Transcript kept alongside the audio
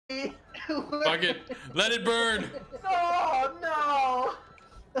Fuck it. Let it burn. Oh no!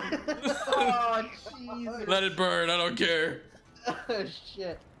 Oh Jesus! Let it burn. I don't care. Oh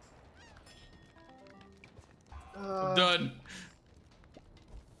shit! I'm done.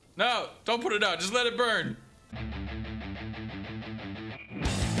 No, don't put it out. Just let it burn.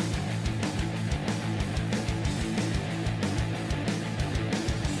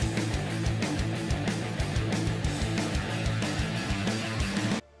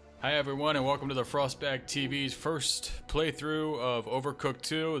 Hi everyone and welcome to the FrostbackTV's first playthrough of Overcooked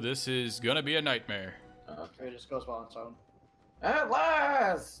 2. This is gonna be a nightmare. Okay, it just goes on its own. At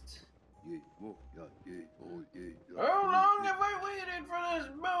last! How long have I waited for this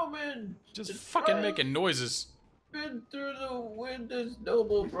moment? Just fucking making noises. Been through the wind as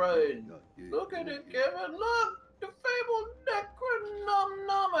noble pride. Look at it, Kevin, look! The fabled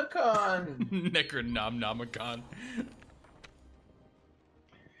Necronomicon! Necronomicon.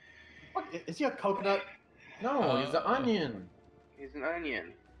 What? Is he a coconut? No, he's an onion. He's an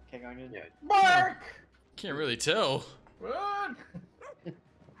onion. King onion? Yeah. Bark! Can't really tell. Run!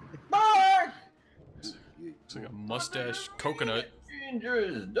 Bark! It's like a mustache coconut.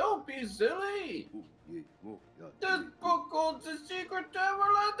 Dangerous, don't be silly! This book holds the secret to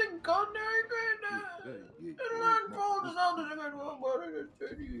everlasting culinary greatness! It unfolds all the secret of modern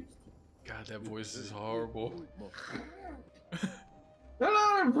studies. God, that voice is horrible. He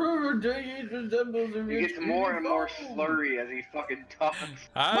gets more and more slurry as he fucking talks.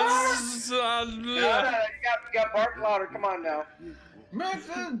 You You got bark louder, come on now. Mix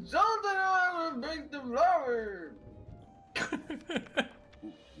it something to make the flour.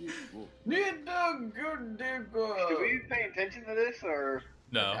 Need the good digger. Should we be paying attention to this or?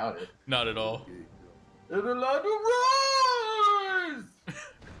 No, not at all. There's a lot of rise.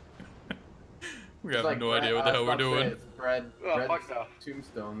 We have no idea what the hell we're doing. It's bread, fuck no.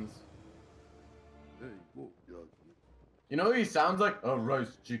 tombstones. You know he sounds like a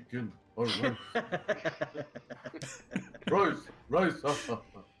rice chicken or rice. rice.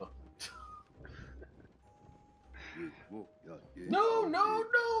 No,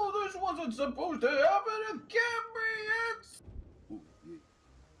 this wasn't supposed to happen. It can't be. It's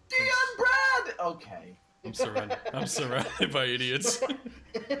Dion bread. Okay. I'm surrounded by idiots.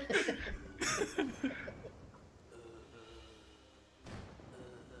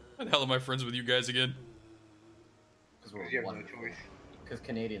 How the hell am I friends with you guys again? Because you have no choice. Because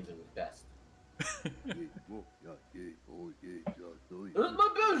Canadians are the best. It's my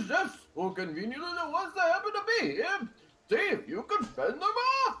business. So convenient as it was to happen to be here. See if you can fend them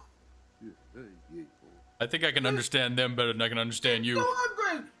off. I think I can understand them better than I can understand you. So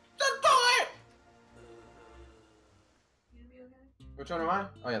hungry. Just do it. Which one am I?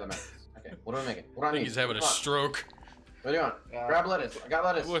 Oh yeah, the mess. Okay, what am I making? What do I I think need? he's having a stroke. What do you want? Grab lettuce. I got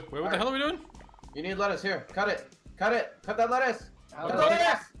lettuce. Wait, what the hell are we doing? You need lettuce. Here, cut it. Cut it. Cut that lettuce. Cut the button?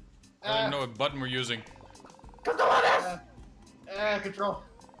 lettuce. I don't even know what button we're using. Cut the lettuce. Control.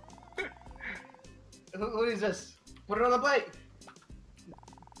 What is this? Put it on the plate.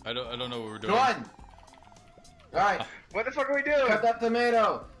 I don't know what we're doing. Go on. All right. What the fuck are we doing? Cut that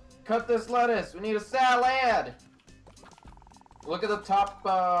tomato. Cut this lettuce. We need a salad. Look at the top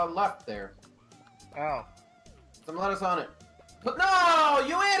left there. Oh. Some lettuce on it. But no,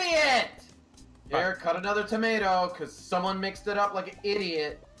 you idiot! Here, cut another tomato, because someone mixed it up like an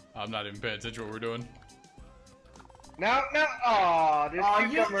idiot. I'm not even paying attention to what we're doing. No. Oh, this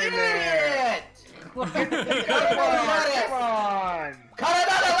cucumber in there. Cut Come on. Cut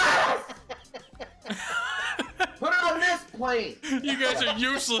another lettuce! Put it on this plate. You guys are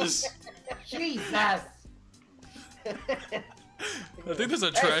useless. Jesus. I think there's a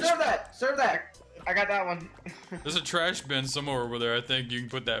Hey, trash. serve that. Serve that. I got that one. There's a trash bin somewhere over there. I think you can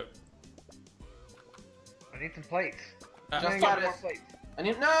put that. I need some plates. Just I need more lettuce. plates. I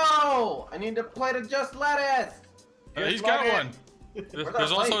need a plate of just lettuce. He's got lettuce. one.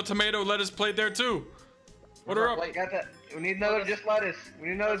 There's also a tomato lettuce plate there too. Order up. Got that. We need another just lettuce. We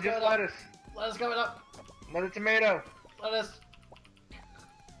need another just lettuce. Lettuce coming up. Another tomato. Lettuce.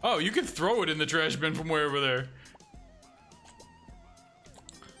 Oh, you can throw it in the trash bin from way over there.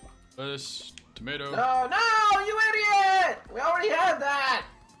 Lettuce, tomato. No, you idiot! We already had that.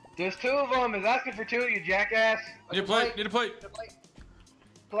 There's two of them. Is asking for two, you jackass. Need a plate. Need a plate.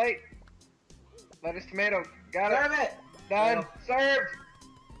 Plate. Lettuce, tomato. Got it. Serve it. Done. Served.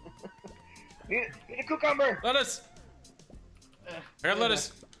 need a cucumber. Lettuce. I got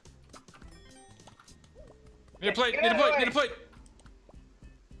lettuce. Need a plate. Need a plate. Need a plate.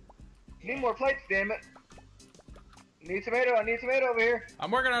 Need more plates, damn it. Need tomato. I need tomato over here. I'm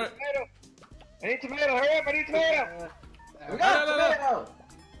working on it. Tomato. I need tomato. Hurry up. I need tomato. We got tomato.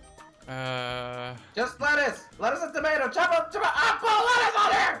 Just lettuce. Lettuce and tomato. Chop up. Ah, put lettuce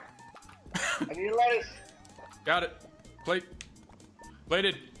on there. I need lettuce. Got it. Plate.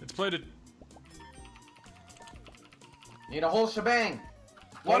 Plated. It's plated. Need a whole shebang.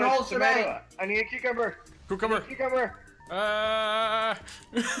 One whole shebang. I need a cucumber. Cucumber. Cucumber. No,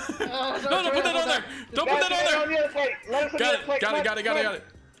 don't put that on there. Don't put that on there. On the other plate. Lettuce on the other plate. Got it.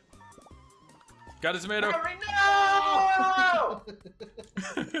 Got his tomato. Hurry, no!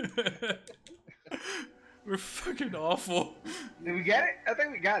 We're fucking awful. Did we get it? I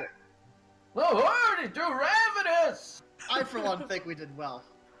think we got it. The horde is too ravenous. I, for one, think we did well.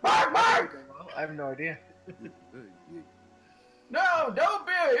 Bark, bark! I have no idea. No, don't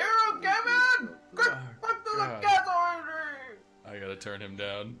be a hero, Kevin! Quick, back to the God. castle already! I gotta turn him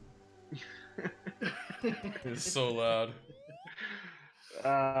down. It's so loud.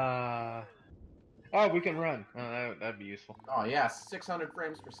 Oh, we can run. Oh, that'd be useful. Oh yeah, 600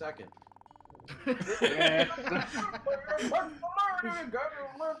 frames per second. Yeah.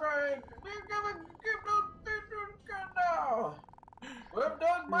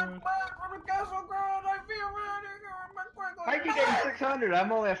 How you getting 600?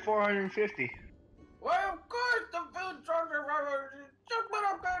 I'm only at 450. Well, of course the food trucks are just what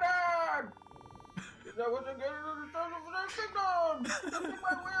I'm good at. Is that what you get in the signal?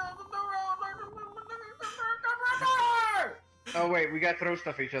 Oh wait, we got to throw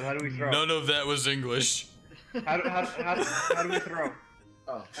stuff at each other. How do we throw? None of that was English. How do we throw?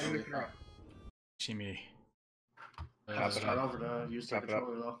 Oh, How do we throw? Jimmy. Start over to use the Chop it up.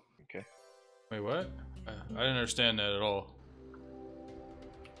 controller though. Okay. Wait, what? I didn't understand that at all.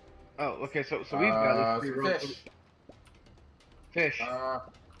 Oh, okay. So we've got this fish. Fish.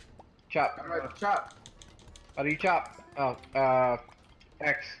 Chop. Alright, chop. How do you chop? Oh,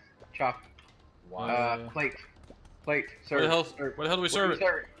 X. Chop. Plate. Plate. Serve. Where the hell? Serve. Where the hell do we serve it?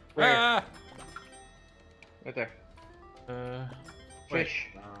 Where? Ah! Right there. Wait. Fish.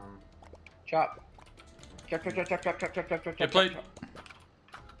 Chop. Chop. Hey, plate.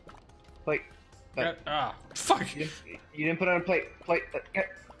 Plate. Fuck. You didn't put it on a plate. Plate.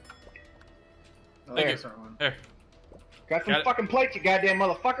 Oh, Thank you. sorry, one. There. Got some Got it. fucking plates, you goddamn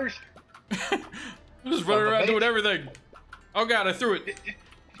motherfuckers. I'm just running around doing everything. Oh god, I threw it.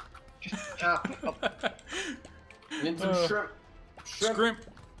 Ah, Need some shrimp. Scrimp.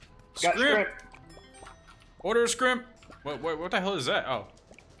 Got shrimp. Order a scrimp. What the hell is that? Oh.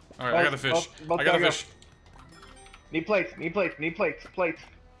 Alright, I got the fish. Both I got the gotta go. fish. Need plates. Plates.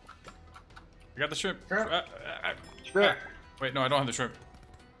 I got the shrimp. Shrimp. Shrimp. Wait, no, I don't have the shrimp.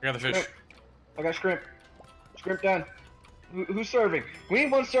 I got the fish. Shrimp. I got shrimp. Shrimp done. Who's serving? We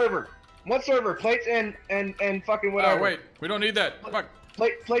need one server. One server. Plates and fucking whatever. Oh, wait. We don't need that. Fuck.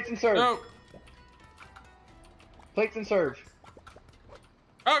 Plates and serve. No. Plates and serve.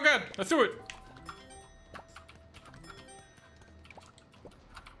 Oh, god. I threw it.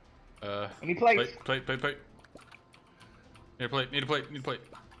 I need plates. Plate. Need a plate. Need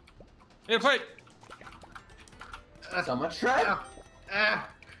a plate. So much shrimp.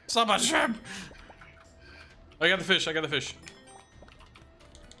 So much shrimp. I got the fish.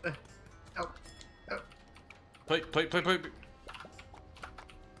 Plate.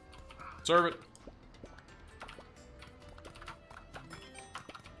 Serve it.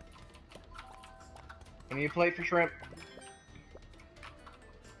 I need a plate for shrimp.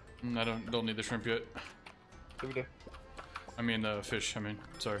 I don't need the shrimp yet. What do we do? I mean, fish.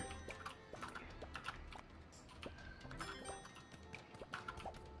 Sorry.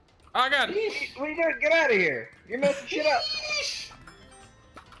 Oh god! What are you doing? Get out of here! You're messing shit up.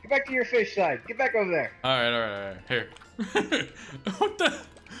 Get back to your fish side. Get back over there. Alright. Here. What the?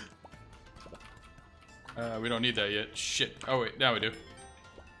 We don't need that yet. Shit. Oh wait, now we do.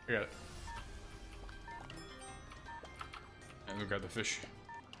 I got it. And we got the fish.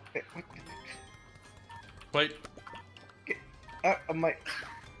 Plate. I'm like,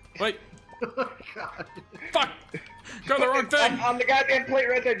 Plate. oh, God. Fuck! Got the wrong thing! on the goddamn plate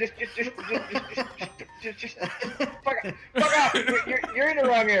right there. Just fuck off. You're in the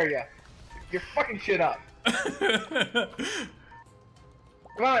wrong area. You're fucking shit up. Come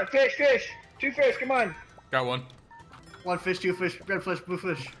on, fish. 2 fish, come on. Got one. One fish, 2 fish, red fish, blue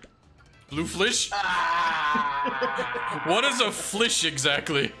fish. Blue fish? What is a flish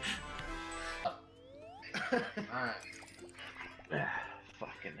exactly? Alright.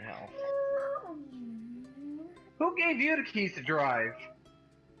 Fucking hell. Who gave you the keys to drive?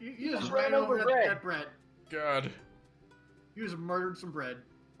 You just ran ran over over bread. that bread. God. You just murdered some bread.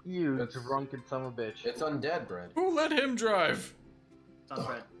 You That's- drunken son of a bitch. It's undead bread. Who let him drive? It's not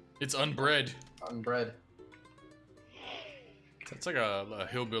bread. It's unbred. Unbread. That's like a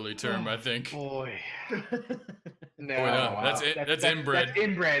hillbilly term, I think. Boy. No, Boy, no, that's inbred. That's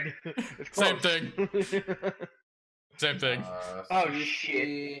inbred. It's Same close. thing. Same thing. Oh, Sushi,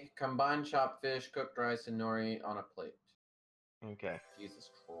 shit. Combined chopped fish, cooked rice, and nori on a plate. Okay. Jesus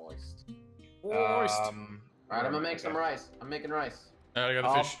Christ. Moist. Alright, I'm gonna make some rice. I'm making rice. I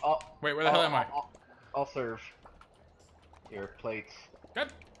got a fish. Wait, where the hell am I? I'll serve. Your plates.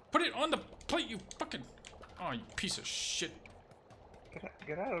 God, put it on the plate, you fucking... Oh, you piece of shit.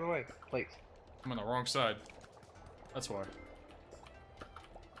 Get out of the way. Plates. I'm on the wrong side. That's why.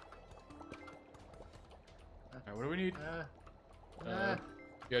 Alright, what do we need? You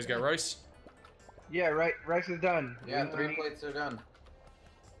guys got rice? Yeah, right. Rice is done. Yeah, 3 plates are done.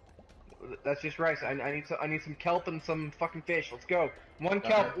 That's just rice. I need some kelp and some fucking fish. Let's go. One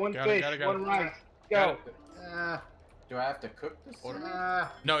Got kelp, it. one Got it, fish, got it. one rice. Got Go. Do I have to cook this?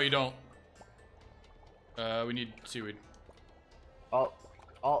 No, you don't. We need seaweed.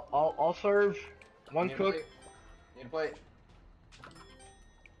 I'll serve. One Need a cook plate. Need a plate.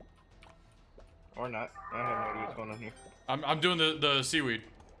 or not. I have no idea what's going on here. I'm doing the seaweed.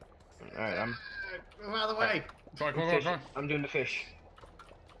 All right, I'm. Move out of the way. Come on, come on, come on, come on. I'm doing the fish.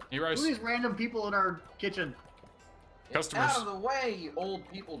 Need Who are rice. these random people in our kitchen? Customers. Out of the way, you old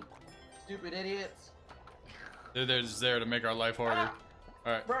people. Stupid idiots. They're just there to make our life harder.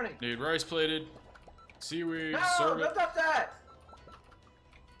 Alright. Burning. Need rice plated. Seaweed. No, Serve it. don't touch that.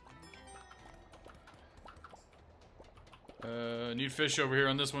 Need fish over here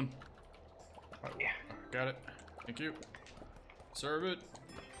on this one. Yeah. Got it. Thank you. Serve it.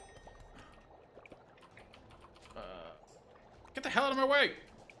 Get the hell out of my way!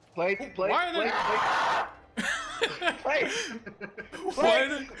 Plates, plates, Why are they- plates,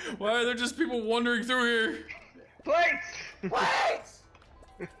 plates, Why are there just people wandering through here? plates.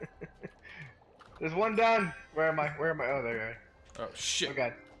 Wait! There's one done. Where am I? Where am I? Oh, there you are. Oh shit. Oh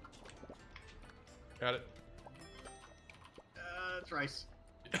god. Got it. It's rice.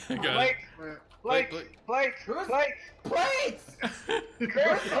 Got it. Plates, Plate, plates, plate. plates, Who's- plates. Plates!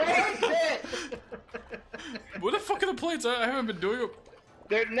 Plates. Shit! What the fuck are the plates? I haven't been doing it.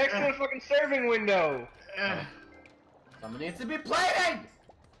 They're next to the fucking serving window. Someone needs to be plating!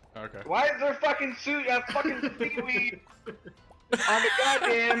 Okay. Why is there fucking fucking seaweed on the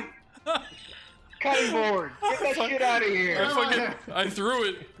goddamn cutting board? Get that shit out of I here. fucking I threw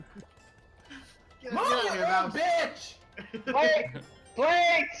it. Get Move, out you of here, mouse. bitch! Plate,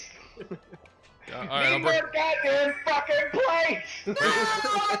 plates. All right, Need more goddamn fucking plates. No!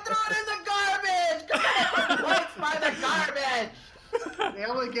 I threw it in the garbage! Come on, plates by the garbage! They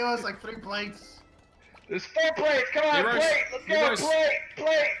only give us like 3 plates. There's 4 plates. Come on, Hey, Rice. plate. Let's Hey, go. Rice.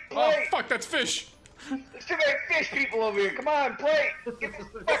 Plate. Oh fuck, that's fish. There's too many fish people over here. Come on, plate. Get this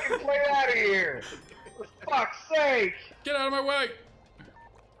fucking plate out of here. For fuck's sake. Get out of my way.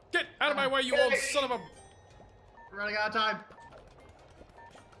 Get out of my way, you old son of a. We're running out of time.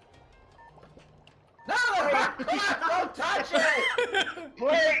 No! Don't touch it!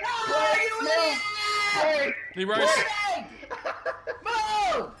 Plate. No, Plate. you Move. idiot! Plate. Need rice. Plating!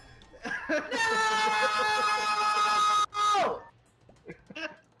 Move! No!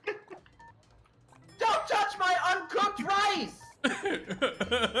 Don't touch my uncooked rice!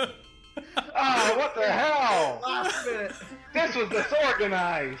 Oh, what the hell? Last minute. This was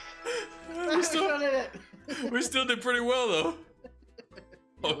disorganized. we still did it. we still did pretty well though.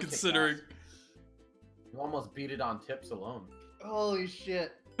 All kick considering. ass. You almost beat it on tips alone. Holy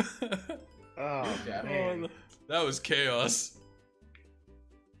shit. Oh, Yeah. man. That was chaos.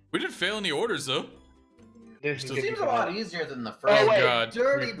 We didn't fail any orders though. This Still- is Seems a lot easier than the Oh first. wait. god.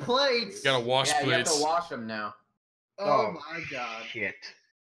 Dirty plates. Gotta wash Yeah, you have plates. to wash them now. Oh my god. Shit.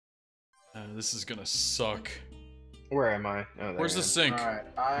 This is gonna suck. Where am I? Oh, there Where's I the am. sink? Alright,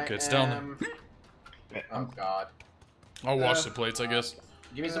 I Okay, it's down there. am... Oh god. I'll wash the plates, I guess.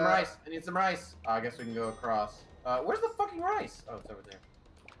 Give me some rice. I need some rice. I guess we can go across. Where's the fucking rice? Oh, it's over there.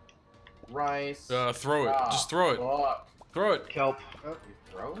 Rice. Throw it. Just throw it. Fuck. Throw it. Kelp. You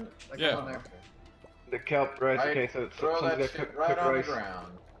throw it? That Yeah. goes on there. The kelp, right? I Okay, so throw someone's that got shit right on rice. the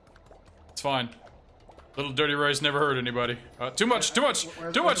ground. It's fine. Little dirty rice never hurt anybody. Too much. Too much.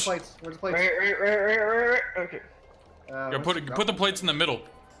 Where's, Too where's much. the plates? Where's the plates? Right. Okay. Yeah, put the plates in the middle.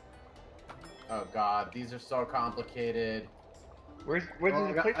 Oh god, these are so complicated. Where's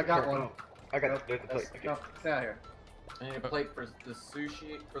Oh, the plate? I got one. Oh, I got the plate. Let's Okay. go. Get out of here. I need a plate for the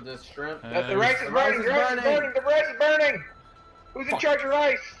sushi, for this shrimp. The rice is The rice burning. is The rice is burning. burning. The rice is burning. Who's in Fuck. charge of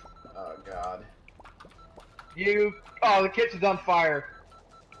rice? Oh god. You. Oh, the kitchen's on fire.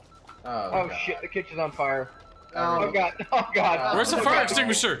 Oh, Oh god. shit, the kitchen's on fire. Oh. Oh god. Oh god. Where's the Oh, fire God.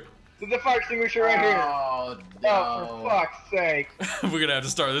 extinguisher? There's a fire extinguisher right here. Oh, no. Oh, for fuck's sake. We're gonna have to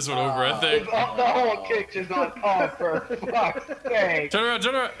start this one over, I think. The whole kitchen's on. Oh, for fuck's sake. Turn around,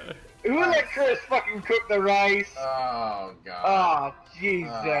 turn around. Who let Chris fucking cook the rice? Oh, God. Oh,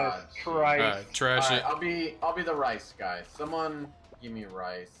 Jesus Christ. Alright, trash it. I'll be the rice guy. Someone give me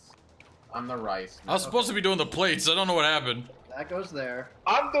rice. I'm the rice. I was supposed to be doing the plates. I don't know what happened. That goes there.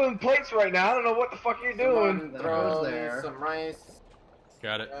 I'm doing plates right now. I don't know what the fuck you're doing. Someone That throw goes me there. some rice.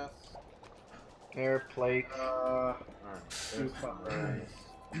 Got it. Yes. There, plates. Alright, there's some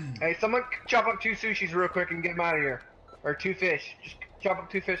rice. Hey, someone chop up 2 sushis real quick and get them out of here. Or 2 fish. Just chop up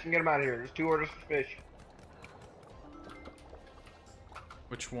 2 fish and get them out of here. There's 2 orders for fish.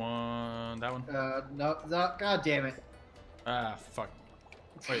 Which one? That one? No, god damn it. Ah, fuck.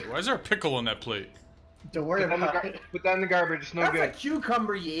 Wait, why is there a pickle on that plate? Don't worry about it. Put that in the garbage. It's no That's good. a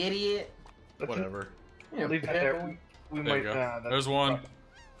cucumber, you idiot. Whatever. Yeah, Leave that there. pickle. We There you might. go. There's one.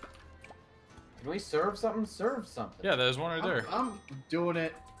 Can we serve something? Serve something. Yeah, there's one right there. I'm doing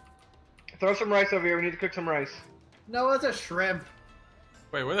it. Throw some rice over here. We need to cook some rice. No, it's a shrimp.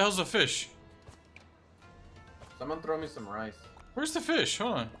 Wait, where the hell's the fish? Someone throw me some rice. Where's the fish?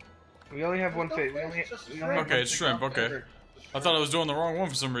 Hold on. We only have 1 No fish. fish, just we shrimp. only have Okay, it's shrimp, okay. I thought I was doing the wrong one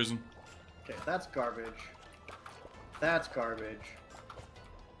for some reason. Okay, that's garbage. That's garbage.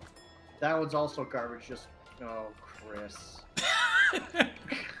 That one's also garbage, just... Oh, Chris.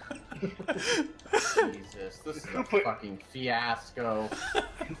 Jesus, this is a fucking fiasco.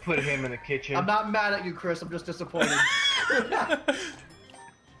 Put him in the kitchen. I'm not mad at you, Chris. I'm just disappointed.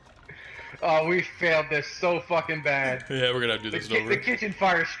 Oh, we failed this so fucking bad. Yeah, we're gonna have to do this over. The kitchen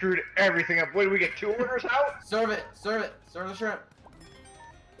fire screwed everything up. What did we get? 2 orders out? Serve it, serve it, serve the shrimp.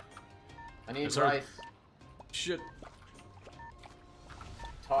 I need Yes, sir. rice. Shit.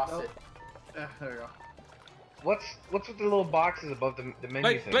 Toss Nope. it. There you go. What's with the little boxes above the menu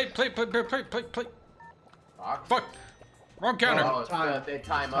Plate, thing? plate. Fuck. Fuck. Wrong counter. Oh, it's Time. they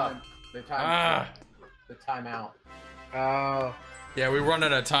time up. They time. Ah. The time out. Oh. Yeah, we run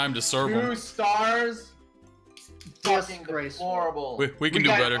out of time to serve 2 them. stars. Fucking Disgraceful. deplorable. We can do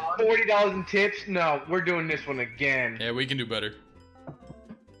got better. $40 in tips? No, we're doing this one again. Yeah, we can do better.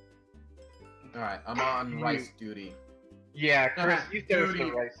 Alright, I'm on rice duty. Yeah, Chris, you said it's Duty.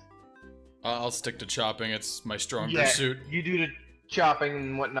 the rice. I'll stick to chopping. It's my stronger Yeah, suit. you do the chopping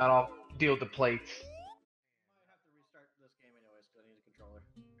and whatnot. I'll deal with the plates. I might have to restart this game anyways because I need a controller.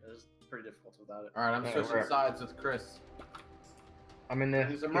 It's pretty difficult without it. Alright, I'm Yeah, switching we're- sides with Chris. I'm in the. I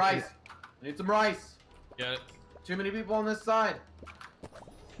need some rice. I need some rice. Got it. Too many people on this side.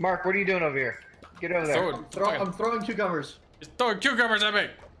 Mark, what are you doing over here? Get over there. Throw it. I'm throwing cucumbers. Just throwing cucumbers at me.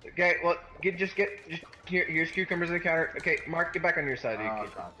 Okay, well, just here's cucumbers on the counter. Okay, Mark, get back on your side. Oh, You-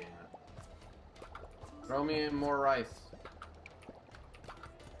 god damn it. Throw me in more rice.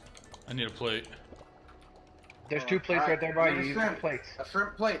 I need a plate. There's 2 plates right there by you. Use the plates. A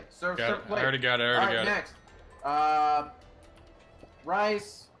shrimp plate. Serve Got shrimp it. plate. I already got it. I already got next.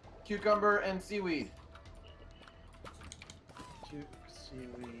 Rice, cucumber, and seaweed.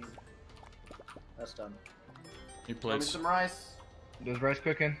 Seaweed. That's done. it. Need Throw me plates. some rice. There's rice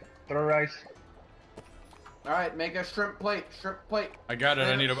cooking. Throw rice. Alright, make a shrimp plate. Shrimp plate. I got it.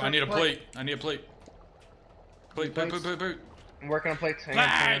 I need a Shrimp plate. I need a plate. Plate. I'm working on plates. Hang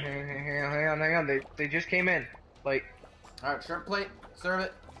on. They just came in. Like, Alright, shrimp plate. Serve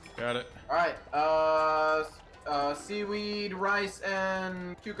it. Got it. Alright, seaweed, rice,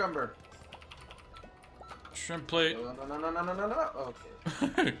 and cucumber. Shrimp plate. No.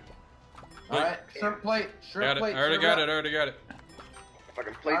 Okay. Alright, shrimp plate. Shrimp Got it. plate. I already serve got up. it. I already got it.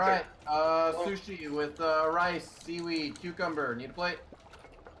 fucking plates Alright, sushi with rice, seaweed, cucumber. Need a plate?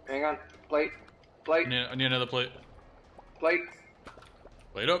 Hang on. Plate. I need another plate. Plate.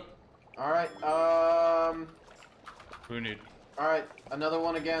 Plate up. Alright, What do we need? alright, another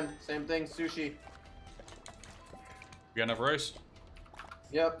one again. Same thing, sushi. You got enough rice?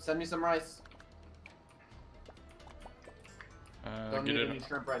 Yep, send me some rice. Don't Get need it. any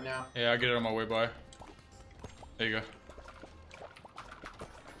shrimp right now. Yeah, I'll get it on my way by. There you go.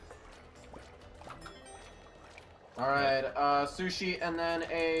 Alright, sushi and then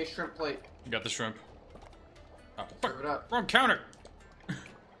a shrimp plate. You got the shrimp. Oh, Serve it up. wrong counter.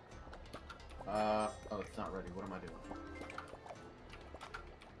 Oh, it's not ready. What am I doing?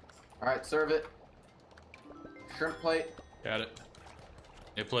 Alright, serve it. Shrimp plate, Got it.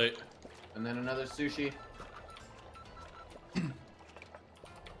 A plate. and then another sushi.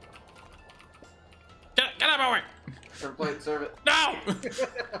 Get out of my way! Shrimp plate, serve it. No!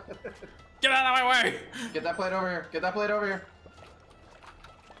 Get out of my way! Get that plate over here. Get that plate over here.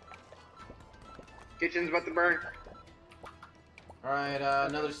 Kitchen's about to burn. Alright,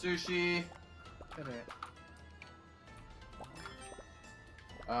 another sushi.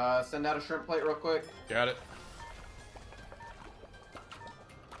 Send out a shrimp plate real quick. Got it.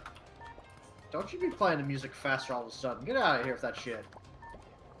 Don't you be playing the music faster all of a sudden. Get out of here with that shit.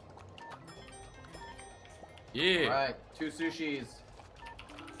 Yeah. Alright, 2 sushis.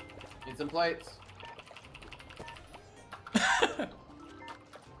 Need some plates.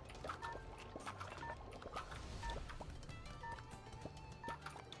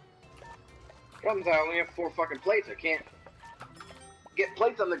 Problems, I only have 4 fucking plates. I can't get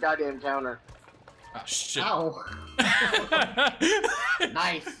plates on the goddamn counter. Ah, shit. Ow.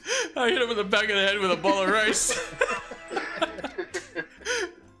 Nice. I hit him in the back of the head with a ball of rice.